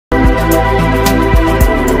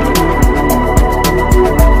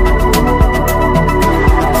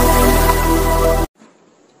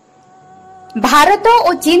भारत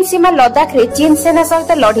और चीन सीमा लद्दाख रे चीन सेना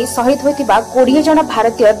सहित लड़ी शहीद होइतिबा 20 जन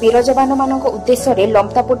भारतीय वीर जवान मानक उद्देश्य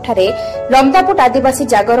लमतापुट आदिवासी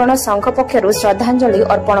जागरण संघ पक्षरु श्रद्धांजलि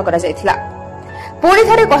अर्पण करा जायथिला। पुणी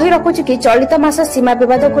थे कही रखुछु कि चलित मास सीमा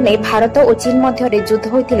विवाद को नहीं भारत और चीन मध्य युद्ध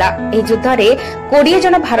होइतिला। एही युद्ध रे 20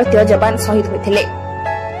 जन भारतीय जवान शहीद होइथिले।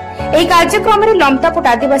 ଏହି କାର୍ଯ୍ୟକ୍ରମରେ ଲମତାପୁଟ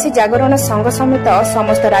ଆଦିବାସୀ ଜାଗରଣ ସଂଘ ସମେତ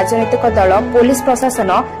ସମସ୍ତ ରାଜନୈତିକ ଦଳ, ପୁଲିସ ପ୍ରଶାସନ,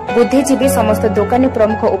 ବୁଦ୍ଧିଜୀବୀ, ସମସ୍ତ ଦୋକାନୀ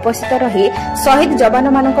ପ୍ରମୁଖ ଉପସ୍ଥିତ ରହି ଶହୀଦ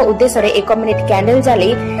ଯବାନମାନଙ୍କ ଉଦ୍ଦେଶ୍ୟରେ 1 ମିନିଟ୍ କ୍ୟାଣ୍ଡେଲ ଜାଳି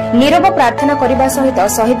ନିରବ ପ୍ରାର୍ଥନା କରିବା ସହିତ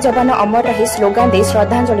ଶହୀଦ ଯବାନ ଅମର ରହି ସ୍ଲୋଗାନ ଦେଇ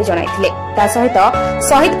ଶ୍ରଦ୍ଧାଞ୍ଜଳି ଜଣାଇଥିଲେ। ତା ସହିତ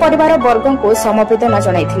ଶହୀଦ ପରିବାର ବର୍ଗଙ୍କୁ ସମବେଦନା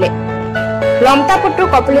ଜଣାଇଥିଲେ। ଲମତାପୁଟରୁ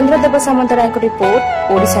କପିଳେନ୍ଦ୍ର ଦେବ ସାମନ୍ତରାୟଙ୍କ report,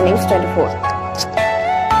 Odisha news 24।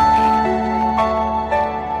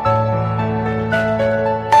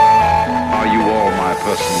 Are you all my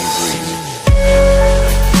personal dreams?